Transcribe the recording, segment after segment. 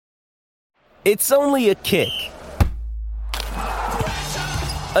It's only a kick,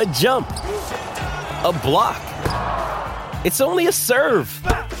 a jump, a block. It's only a serve.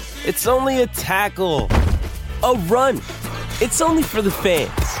 It's only a tackle, a run. It's only for the fans.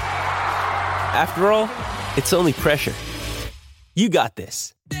 After all, it's only pressure. You got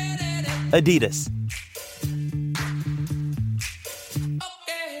this. Adidas.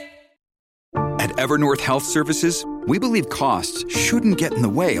 At Evernorth Health Services, we believe costs shouldn't get in the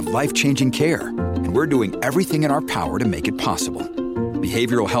way of life-changing care, and we're doing everything in our power to make it possible.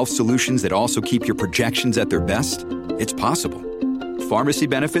 Behavioral health solutions that also keep your projections at their best? It's possible. Pharmacy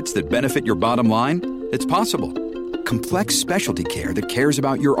benefits that benefit your bottom line? It's possible. Complex specialty care that cares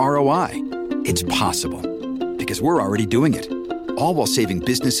about your ROI? It's possible. Because we're already doing it. All while saving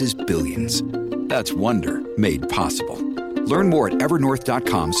businesses billions. That's Wonder made possible. Learn more at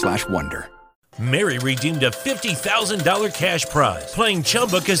evernorth.com/wonder. Mary redeemed a $50,000 cash prize playing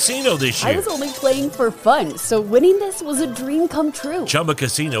Chumba Casino this year. I was only playing for fun, so winning this was a dream come true. Chumba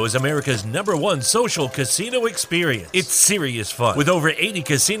Casino is America's #1 social casino experience. It's serious fun. With over 80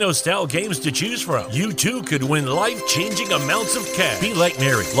 casino-style games to choose from, you too could win life-changing amounts of cash. Be like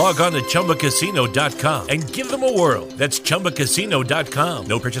Mary. Log on to ChumbaCasino.com and give them a whirl. That's ChumbaCasino.com.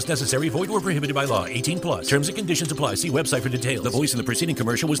 No purchase necessary. Void where prohibited by law. 18+. Terms and conditions apply. See website for details. The voice in the preceding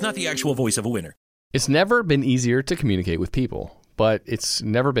commercial was not the actual voice of a winner. It's never been easier to communicate with people, but it's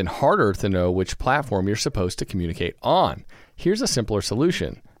never been harder to know which platform you're supposed to communicate on. Here's a simpler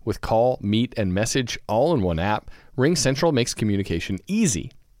solution. With call, meet, and message all in one app, RingCentral makes communication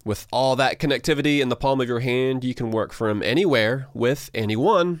easy. With all that connectivity in the palm of your hand, you can work from anywhere with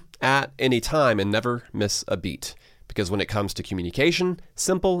anyone at any time and never miss a beat. Because when it comes to communication,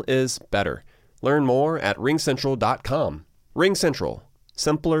 simple is better. Learn more at ringcentral.com. RingCentral.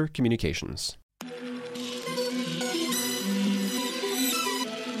 Simpler communications.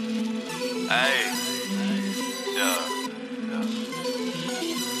 Hey, yeah.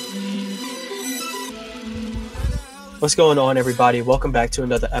 What's going on, everybody? Welcome back to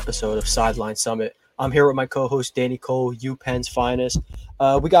another episode of Sideline Summit. I'm here with my co-host Danny Cole, UPenn's finest.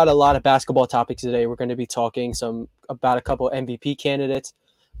 We got a lot of basketball topics today. We're going to be talking about a couple MVP candidates.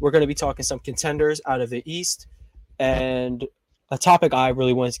 We're going to be talking some contenders out of the East, and a topic I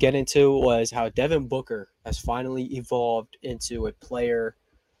really wanted to get into was how Devin Booker has finally evolved into a player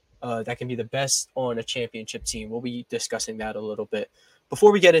that can be the best on a championship team. We'll be discussing that a little bit.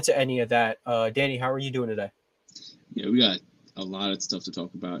 Before we get into any of that, Danny, how are you doing today? Yeah, we got a lot of stuff to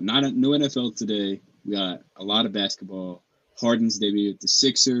talk about. No NFL today. We got a lot of basketball. Harden's debut with the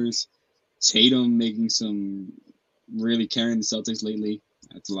Sixers. Tatum making really carrying the Celtics lately.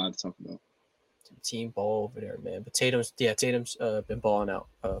 That's a lot to talk about. Team ball over there, man. But Tatum's been balling out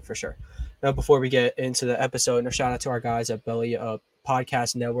for sure. Now, before we get into the episode, a shout out to our guys at Belly Up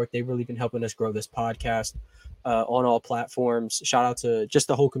Podcast Network. They've really been helping us grow this podcast on all platforms. Shout out to just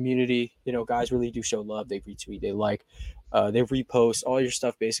the whole community. You know, guys really do show love. They retweet, they like, they repost all your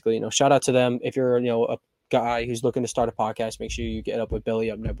stuff. Basically, shout out to them. If you're a guy who's looking to start a podcast, make sure you get up with Belly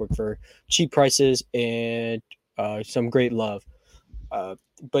Up Network for cheap prices and some great love.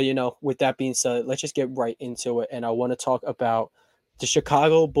 But, with that being said, let's just get right into it. And I want to talk about the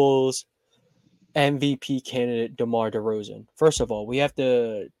Chicago Bulls MVP candidate, DeMar DeRozan. First of all, we have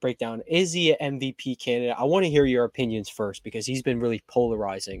to break down, is he an MVP candidate? I want to hear your opinions first, because he's been really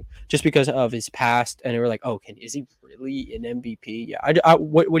polarizing just because of his past. And we're like, is he really an MVP? Yeah.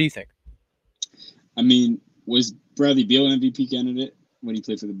 What do you think? I mean, was Bradley Beal an MVP candidate when he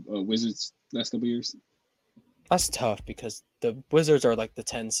played for the Wizards last couple of years? That's tough, because the Wizards are like the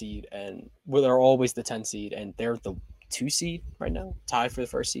 10 seed, and they're always the 10 seed, and they're the 2 seed right now, tied for the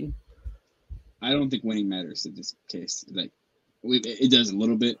 1st seed. I don't think winning matters in this case. It does a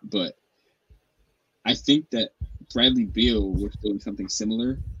little bit, but I think that Bradley Beal was doing something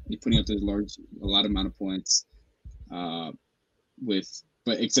similar. He's putting up a lot amount of points,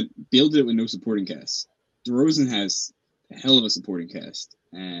 except Beal did it with no supporting cast. DeRozan has a hell of a supporting cast,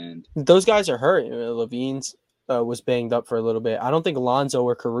 and those guys are hurt. Levine's was banged up for a little bit. I don't think Lonzo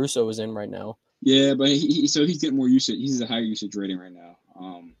or Caruso is in right now. Yeah, but he's getting more usage. He's a higher usage rating right now.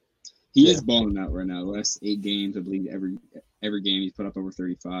 He is balling out right now. The last 8 games, I believe, every game he's put up over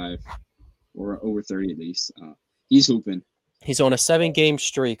 35 or over 30 at least. He's hooping. He's on a 7-game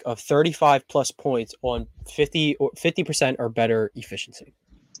streak of 35-plus points on 50% or better efficiency,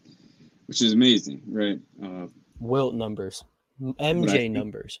 which is amazing, right? Wilt numbers, MJ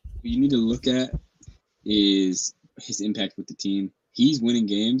numbers. What you need to look at is his impact with the team. He's winning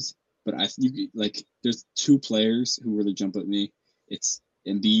games, but there's 2 players who really jump at me. It's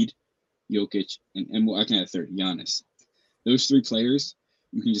EmBeard, Jokic, and I can add a third, Giannis. Those 3 players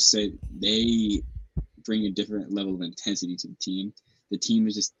you can just say they bring a different level of intensity to the team. The team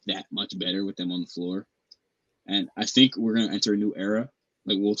is just that much better with them on the floor. And I think we're going to enter a new era.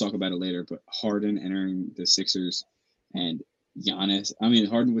 Like, we'll talk about it later, but Harden entering the Sixers and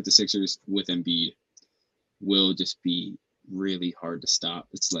Harden with the Sixers with Embiid will just be really hard to stop.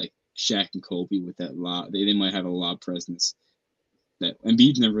 It's like Shaq and Kobe with that lob. They might have a lob presence. That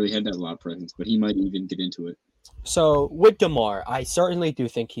Embiid never really had that lob presence, but he might even get into it. So with DeMar, I certainly do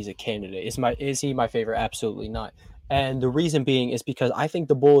think he's a candidate. Is he my favorite? Absolutely not. And the reason being is because I think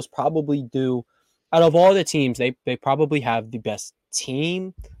the Bulls probably do, out of all the teams, they probably have the best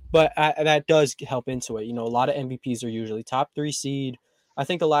team, but that does help into it. You know, a lot of MVPs are usually top 3 seed. I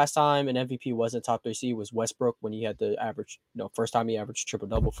think the last time an MVP wasn't top 3 seed was Westbrook when he had the first time he averaged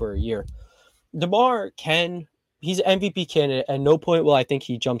triple-double for a year. DeMar he's an MVP candidate. At no point will I think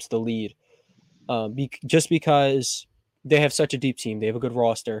he jumps the lead. Just because they have such a deep team, they have a good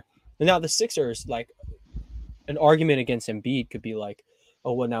roster. And now the Sixers, like, an argument against Embiid could be like,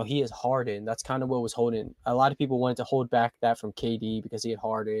 oh, well, now he is Harden. That's kind of what was holding. A lot of people wanted to hold back that from KD because he had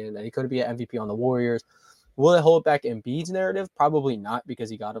Harden and he couldn't be an MVP on the Warriors. Will it hold back Embiid's narrative? Probably not, because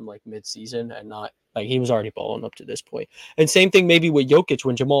he got him like mid-season and not like he was already balling up to this point. And same thing maybe with Jokic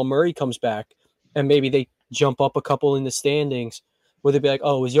when Jamal Murray comes back and maybe they jump up a couple in the standings. Would it be like,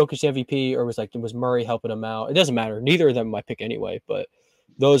 oh, was Jokic MVP or was Murray helping him out? It doesn't matter. Neither of them might pick anyway, but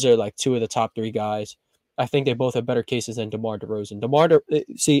those are like 2 of the top 3 guys. I think they both have better cases than DeMar DeRozan.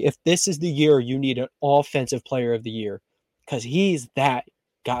 See, if this is the year you need an offensive player of the year, because he's that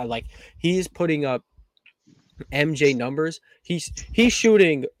guy. Like, he's putting up MJ numbers. He's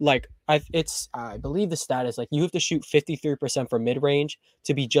shooting like I believe the stat is like you have to shoot 53% from mid range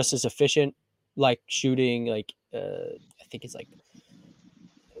to be just as efficient. Like shooting like I think it's like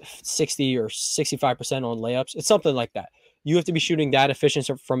 60 or 65% on layups. It's something like that. You have to be shooting that efficient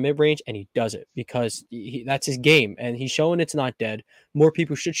from mid-range, and he does it because that's his game, and he's showing it's not dead. More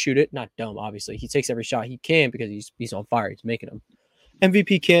people should shoot it. Not dumb, obviously. He takes every shot he can because he's on fire. He's making them.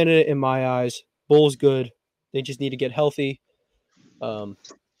 MVP candidate in my eyes. Bulls good. They just need to get healthy. But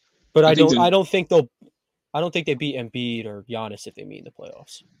I don't think they beat Embiid or Giannis if they meet in the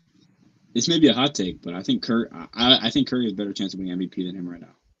playoffs. This may be a hot take, but I think Curry has a better chance of winning MVP than him right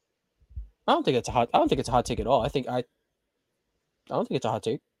now. I don't think it's a hot take at all. I don't think it's a hot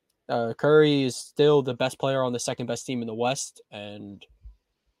take. Curry is still the best player on the second best team in the West, and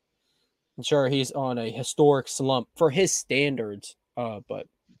I'm sure he's on a historic slump for his standards. But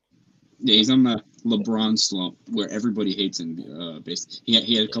yeah, he's on the LeBron slump where everybody hates him. Basically,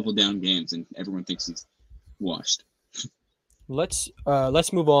 he had a couple down games, and everyone thinks he's washed. Let's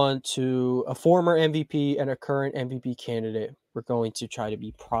move on to a former MVP and a current MVP candidate. We're going to try to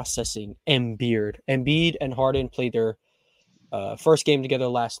be processing EmBeard. Embiid and Harden played their first game together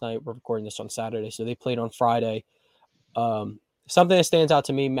last night. We're recording this on Saturday, so they played on Friday. Something that stands out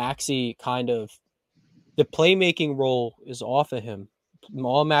to me, Maxey the playmaking role is off of him.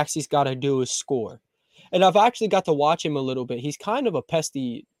 All Maxey's got to do is score. And I've actually got to watch him a little bit. He's kind of a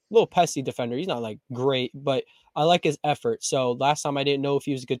little pesty defender. He's not like great, but I like his effort. So last time I didn't know if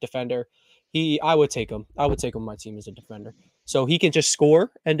he was a good defender. I would take him. I would take him on my team as a defender. So he can just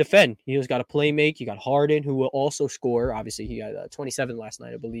score and defend. He's got a play make. You got Harden, who will also score. Obviously, he got 27 last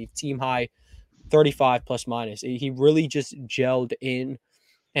night, I believe. Team high, 35 plus minus. He really just gelled in.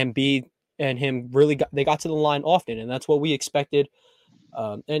 Embiid and him they got to the line often, and that's what we expected.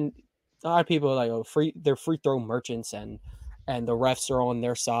 And a lot of people are like, they're free throw merchants and the refs are on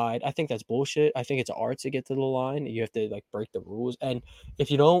their side. I think that's bullshit. I think it's art to get to the line. You have to like break the rules. And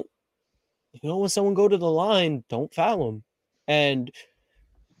if you don't want someone go to the line, don't foul them. And,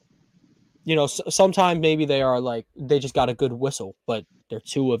 sometimes maybe they just got a good whistle, but they're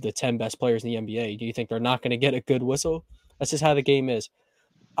 2 of the 10 best players in the NBA. Do you think they're not going to get a good whistle? That's just how the game is.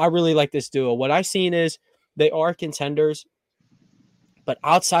 I really like this duo. What I've seen is they are contenders, but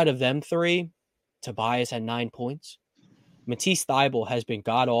outside of them 3, Tobias had 9 points. Matisse Thybulle has been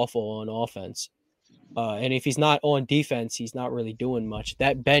god-awful on offense. And if he's not on defense, he's not really doing much.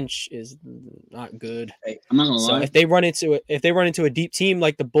 That bench is not good. Hey, I'm not gonna lie. So if they run into a deep team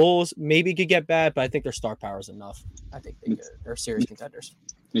like the Bulls, maybe it could get bad, but I think their star power is enough. I think they're serious contenders.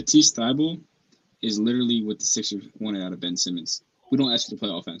 Matisse Thybulle is literally what the Sixers wanted out of Ben Simmons. We don't ask you to play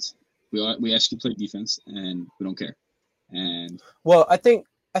offense. We ask you to play defense, and we don't care. And well, I think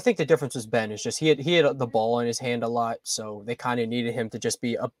the difference with Ben is just he had the ball in his hand a lot, so they kind of needed him to just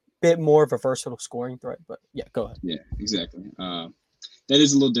be a bit more of a versatile scoring threat. But yeah, go ahead. Yeah, exactly. That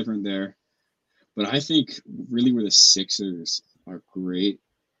is a little different there. But I think really where the Sixers are great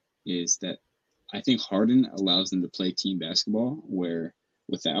is that I think Harden allows them to play team basketball where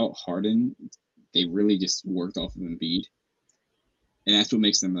without Harden, they really just worked off of Embiid. And that's what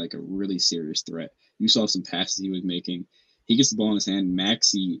makes them like a really serious threat. You saw some passes he was making. He gets the ball in his hand.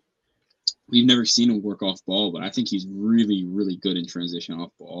 Maxey, we've never seen him work off ball, but I think he's really, really good in transition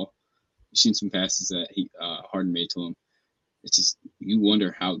off ball. You've seen some passes that Harden made to him. It's just, you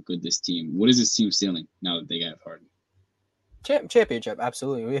wonder how good this team, what is this team ceiling now that they have Harden? Championship,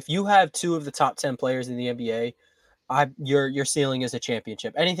 absolutely. If you have 2 of the top 10 players in the NBA, your ceiling is a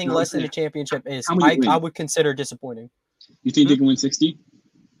championship. Anything less than a championship is I would consider disappointing. You think they can win 60?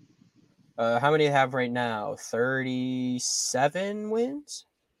 How many do they have right now? 37 wins?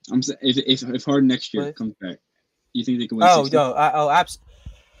 I'm saying if Harden next year comes back, you think they can win 60? Absolutely.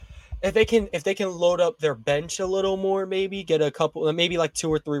 If they can load up their bench a little more, maybe get a couple, maybe like 2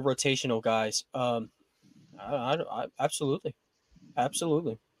 or 3 rotational guys. Absolutely.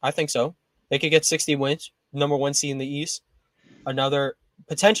 I think so. They could get 60 wins, number 1 seed in the East,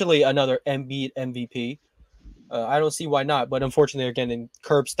 potentially another EmBeard MVP. I don't see why not, but unfortunately they're getting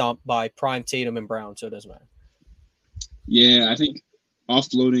curb stomped by prime Tatum and Brown, so it doesn't matter. Yeah, I think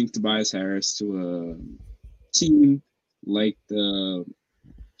offloading Tobias Harris to a team like the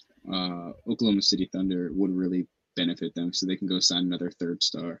Oklahoma City Thunder would really benefit them, so they can go sign another 3rd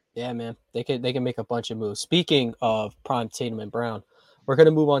star. Yeah, man, they can make a bunch of moves. Speaking of prime Tatum and Brown, we're going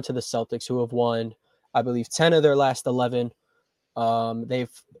to move on to the Celtics, who have won, I believe, 10 of their last 11.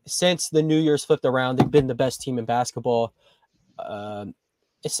 They've, since the New Year's flipped around, they've been the best team in basketball.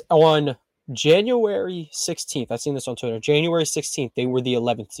 It's on January 16th. I've seen this on Twitter. January 16th, they were the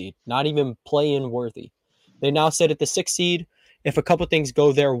 11th seed, not even play-in worthy. They now sit at the 6th seed. If a couple things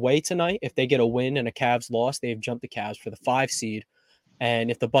go their way tonight, if they get a win and a Cavs loss, they've jumped the Cavs for the 5 seed.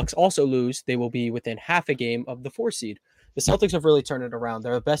 And if the Bucks also lose, they will be within half a game of the 4 seed. The Celtics have really turned it around.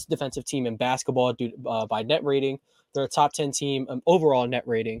 They're the best defensive team in basketball by net rating. They're a top 10 team overall net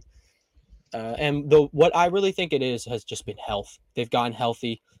rating. And what I really think it is has just been health. They've gotten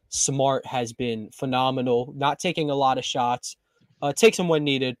healthy. Smart has been phenomenal, not taking a lot of shots. Takes him when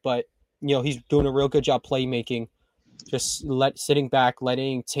needed, but he's doing a real good job playmaking. Just sitting back,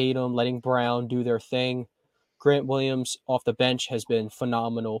 letting Tatum, letting Brown do their thing. Grant Williams off the bench has been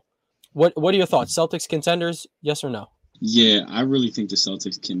phenomenal. What are your thoughts? Celtics contenders, yes or no? Yeah, I really think the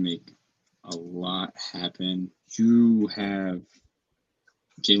Celtics can make a lot happen. You have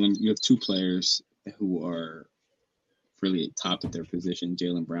 2 players who are really top at their position,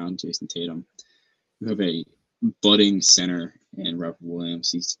 Jaylen Brown, Jason Tatum. You have a budding center in Robert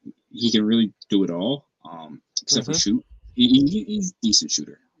Williams. He can really do it all, except for shoot. He's a decent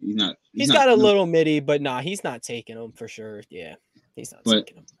shooter. He's got a little midi, but he's not taking them for sure. Yeah, he's not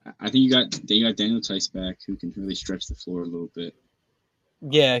taking them. I think they got Daniel Tice back, who can really stretch the floor a little bit.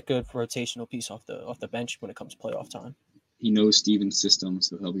 Yeah, good rotational piece off the bench when it comes to playoff time. He knows Steven's system,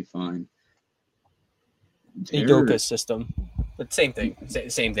 so he'll be fine. Udoka's system, but same thing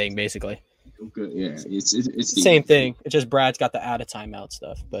basically. Good, yeah, it's the same thing. It's just Brad's got the out of timeout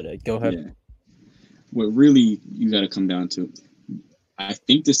stuff. But go ahead. Yeah. What really you got to come down to, I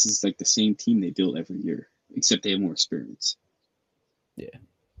think this is like the same team they build every year, except they have more experience. Yeah.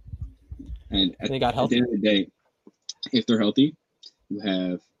 And at the end of the day, if they're healthy, you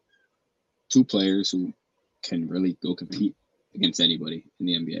have 2 players who can really go compete against anybody in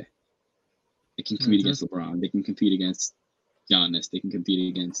the NBA. They can compete against LeBron. They can compete against Giannis. They can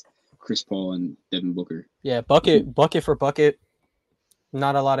compete against Chris Paul and Devin Booker. Yeah, bucket for bucket.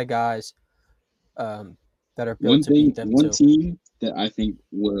 Not a lot of guys that are built to beat them. One team that I think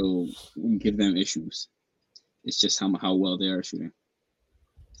will give them issues. It's just how well they are shooting,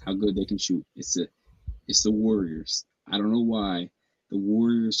 how good they can shoot. It's the Warriors. I don't know why the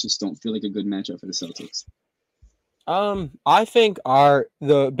Warriors just don't feel like a good matchup for the Celtics. I think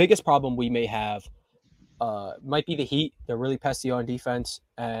the biggest problem we may have might be the Heat. They're really pesky on defense,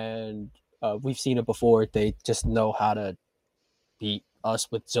 and we've seen it before. They just know how to beat us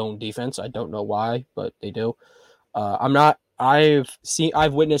with zone defense. I don't know why, but they do. I've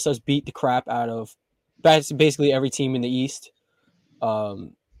witnessed us beat the crap out of basically every team in the East,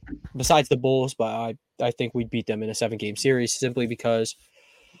 besides the Bulls. But I think we beat them in a 7-game series simply because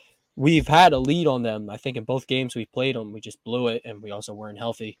we've had a lead on them. I think in both games we played them, we just blew it, and we also weren't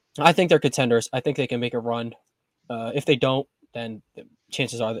healthy. I think they're contenders. I think they can make a run. If they don't, then the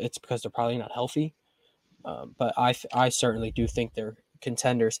chances are that it's because they're probably not healthy. But I certainly do think they're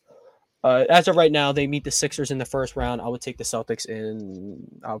contenders. As of right now, they meet the Sixers in the first round. I would take the Celtics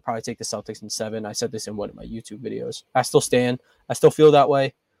I'll probably take the Celtics in 7. I said this in one of my YouTube videos. I still stand. I still feel that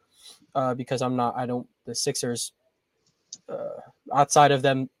way because the Sixers, outside of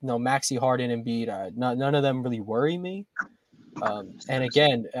them, Maxey, Harden, and Embiid, none of them really worry me. And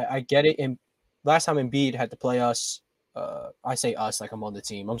again, I get it. Last time Embiid had to play us, I say us like I'm on the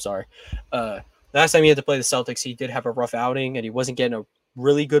team. I'm sorry. Last time he had to play the Celtics, he did have a rough outing, and he wasn't getting a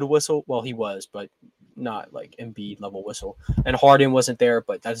really good whistle. Well, he was, but not like Embiid level whistle. And Harden wasn't there,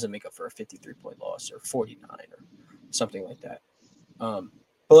 but that doesn't make up for a 53-point loss or 49 or something like that. But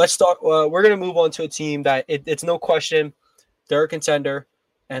let's talk. We're going to move on to a team that it's no question they're a contender,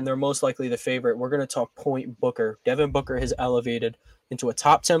 and they're most likely the favorite. We're going to talk Point Booker. Devin Booker has elevated into a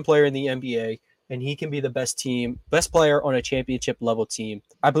top 10 player in the NBA, and he can be the best player on a championship level team.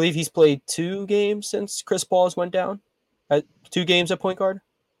 I believe he's played 2 games since Chris Paul's went down. 2 games at point guard.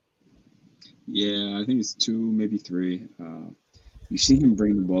 Yeah, I think it's 2, maybe 3. You see him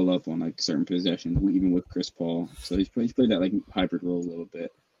bring the ball up on like certain possessions, even with Chris Paul. So he's played that like hybrid role a little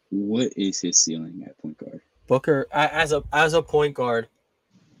bit. What is his ceiling at point guard? Booker as a point guard,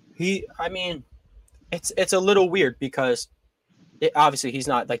 it's a little weird because obviously he's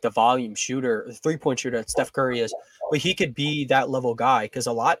not like the volume shooter, the 3-point shooter that Steph Curry is, but he could be that level guy because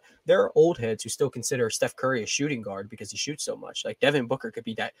there are old heads who still consider Steph Curry a shooting guard because he shoots so much. Like Devin Booker could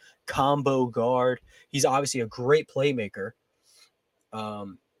be that combo guard. He's obviously a great playmaker.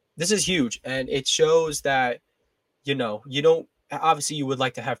 This is huge, and it shows that you don't obviously you would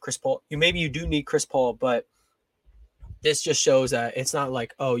like to have Chris Paul. You do need Chris Paul, but this just shows that it's not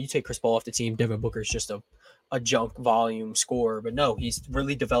like, oh, you take Chris Paul off the team, Devin Booker is just a junk volume scorer. But no, he's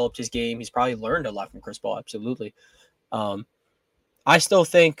really developed his game. He's probably learned a lot from Chris Paul. Absolutely. I still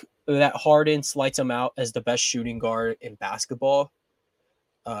think that Harden lights him out as the best shooting guard in basketball,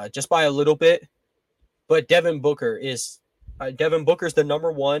 just by a little bit. But Devin Booker's the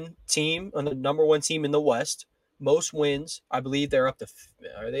number one team in the West. Most wins. I believe they're up to.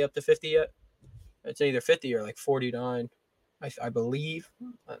 Are they up to 50 yet? It's either 50 or like 49. I believe.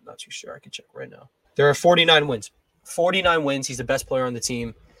 I'm not too sure. I can check right now. There are 49 wins. 49 wins. He's the best player on the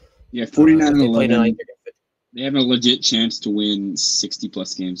team. Yeah, 49 and 11. They have a legit chance to win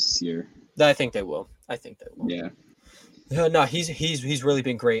 60-plus games this year. I think they will. Yeah. No, he's really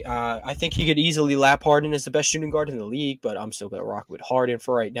been great. I think he could easily lap Harden as the best shooting guard in the league, but I'm still going to rock with Harden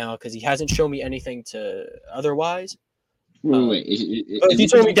for right now because he hasn't shown me anything to otherwise. Wait. If you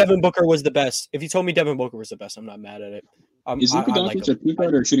told me Devin Booker was the best, I'm not mad at it. Is Luka Doncic a point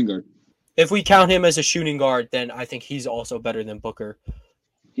guard or a shooting guard? If we count him as a shooting guard, then I think he's also better than Booker.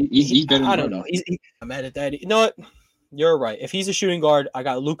 He's better than I don't know. I'm mad at that. You know what? You're right. If he's a shooting guard, I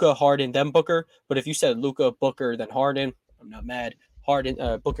got Luka, Harden, then Booker. But if you said Luka, Booker, then Harden, I'm not mad.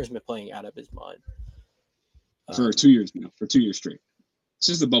 Booker's been playing out of his mind for 2 years now. For 2 years straight. It's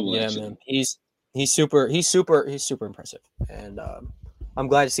just a bubble. Yeah, action. man. He's super impressive, and I'm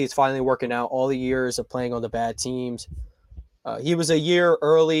glad to see it's finally working out. All the years of playing on the bad teams, he was a year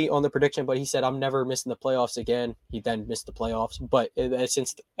early on the prediction, but he said, "I'm never missing the playoffs again." He then missed the playoffs, but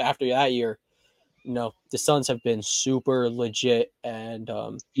since after that year, the Suns have been super legit, and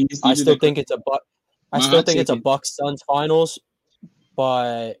I still think it's a Bucks Suns finals.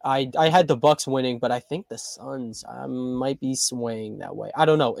 But I had the Bucks winning, but I think the Suns might be swaying that way. I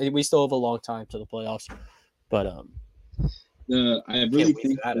don't know. We still have a long time to the playoffs, but I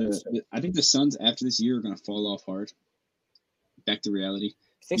think the Suns after this year are going to fall off hard. Back to reality.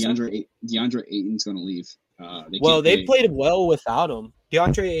 DeAndre Ayton's going to leave. They played well without him.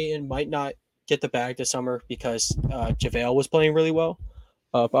 DeAndre Ayton might not get the bag this summer because JaVale was playing really well.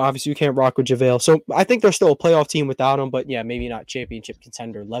 But obviously you can't rock with JaVale. So I think they're still a playoff team without him, but yeah, maybe not championship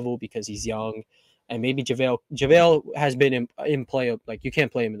contender level because he's young. And maybe JaVale has been in play. Like you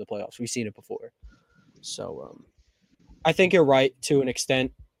can't play him in the playoffs. We've seen it before. So I think you're right to an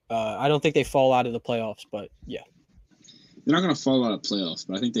extent. I don't think they fall out of the playoffs, but yeah. They're not going to fall out of playoffs,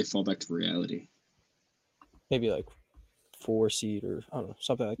 but I think they fall back to reality. Maybe like 4 seed or I don't know,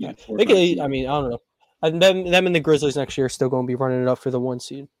 something like that. I don't know. And them and the Grizzlies next year are still going to be running it up for the 1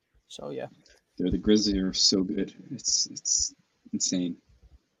 seed. So, yeah. The Grizzlies are so good. It's insane.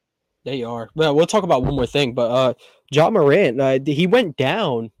 They are. Well, we'll talk about one more thing, but Ja Morant, he went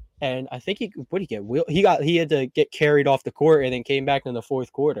down, and I think he had to get carried off the court and then came back in the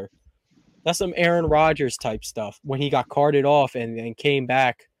fourth quarter. That's some Aaron Rodgers type stuff when he got carted off and then came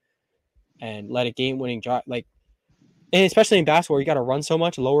back and let a game-winning shot. And especially in basketball, you got to run so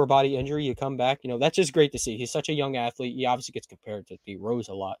much, lower body injury, you come back. That's just great to see. He's such a young athlete. He obviously gets compared to D. Rose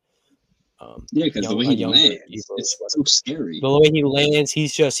a lot. Because the way he lands, it's so scary. The way he lands, he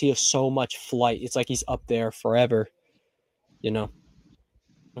has so much flight. It's like he's up there forever. Yeah,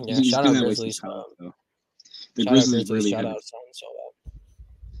 shout out Grizzlies. The Grizzlies really shout out Suns.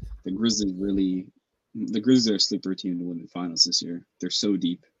 The Grizzlies are a sleeper team to win the finals this year. They're so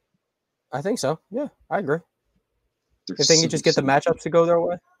deep. I think so. Yeah, I agree. If they can just get the matchups to go their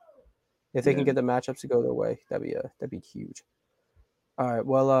way. If they can get the matchups to go their way, that'd be huge. All right,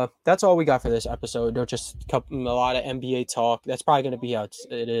 well, that's all we got for this episode. There's just a lot of NBA talk. That's probably going to be how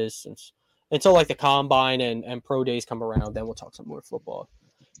it is until like the combine and pro days come around. Then we'll talk some more football.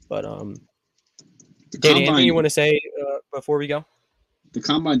 But Danny, anything you want to say before we go? The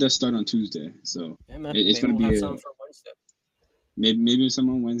combine does start on Tuesday, so it's going to be some for Wednesday. Maybe some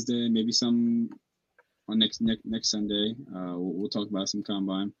on Wednesday, maybe some on next Sunday. We'll talk about some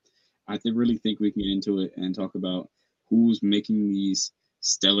combine. I really think we can get into it and talk about who's making these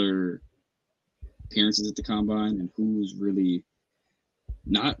stellar appearances at the combine and who's really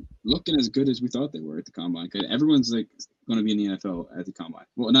not looking as good as we thought they were at the combine. Because everyone's like going to be in the NFL at the combine.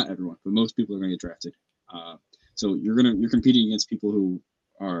 Well, not everyone, but most people are going to get drafted. So you're competing against people who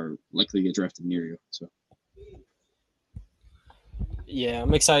are likely to get drafted near you. So. Yeah,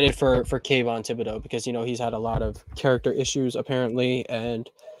 I'm excited for Kayvon Thibodeau because he's had a lot of character issues apparently, and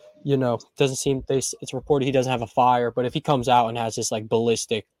doesn't seem it's reported he doesn't have a fire. But if he comes out and has this like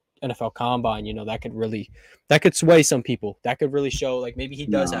ballistic NFL combine, that could sway some people. That could really show like maybe he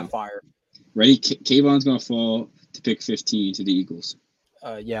does have fire. Ready? Kayvon's gonna fall to pick 15 to the Eagles.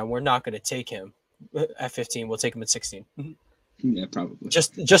 Yeah, we're not gonna take him at 15. We'll take him at 16. Yeah, probably.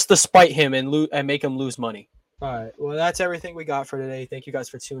 Just to spite him and make him lose money. All right. Well, that's everything we got for today. Thank you guys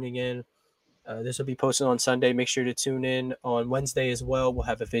for tuning in. This will be posted on Sunday. Make sure to tune in on Wednesday as well. We'll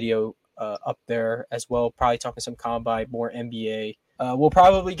have a video up there as well. Probably talking some combine, more NBA. We'll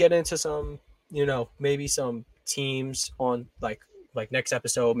probably get into some, maybe some teams on like next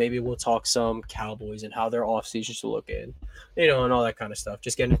episode. Maybe we'll talk some Cowboys and how their offseason should look in, and all that kind of stuff.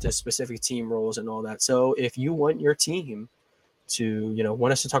 Just get into specific team roles and all that. So if you want your team to,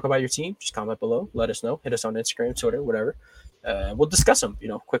 want us to talk about your team, just comment below. Let us know. Hit us on Instagram, Twitter, whatever. We'll discuss them,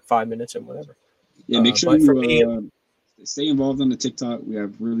 quick 5 minutes and whatever. Yeah, make sure you stay involved on the TikTok. We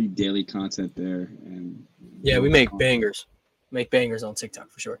have really daily content there. And yeah, we make bangers. Make bangers on TikTok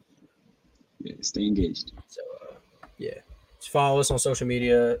for sure. Yeah, stay engaged. So, just follow us on social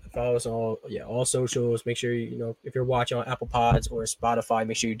media. Follow us on all socials. Make sure, if you're watching on Apple Pods or Spotify,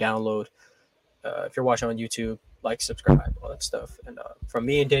 make sure you download. If you're watching on YouTube, like, subscribe, all that stuff. And from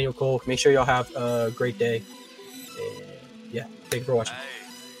me and Daniel Cole, make sure y'all have a great day. And yeah, thank you for watching.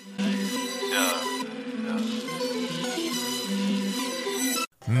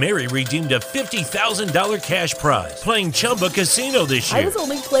 Mary redeemed a $50,000 cash prize playing Chumba Casino this year. I was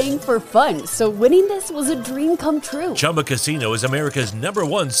only playing for fun, so winning this was a dream come true. Chumba Casino is America's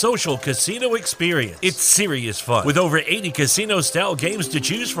 #1 social casino experience. It's serious fun. With over 80 casino-style games to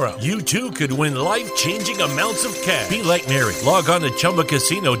choose from, you too could win life-changing amounts of cash. Be like Mary. Log on to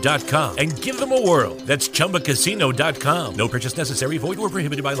ChumbaCasino.com and give them a whirl. That's ChumbaCasino.com. No purchase necessary. Void or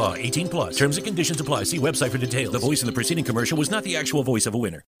prohibited by law. 18+. Terms and conditions apply. See website for details. The voice in the preceding commercial was not the actual voice of a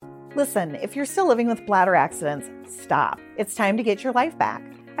winner. Listen, if you're still living with bladder accidents, stop. It's time to get your life back.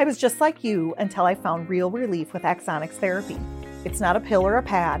 I was just like you until I found real relief with Axonics therapy. It's not a pill or a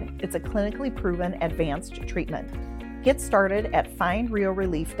pad. It's a clinically proven advanced treatment. Get started at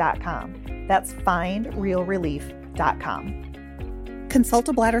findrealrelief.com. That's findrealrelief.com. Consult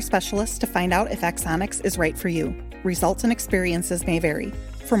a bladder specialist to find out if Axonics is right for you. Results and experiences may vary.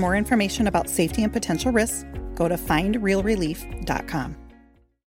 For more information about safety and potential risks, go to findrealrelief.com.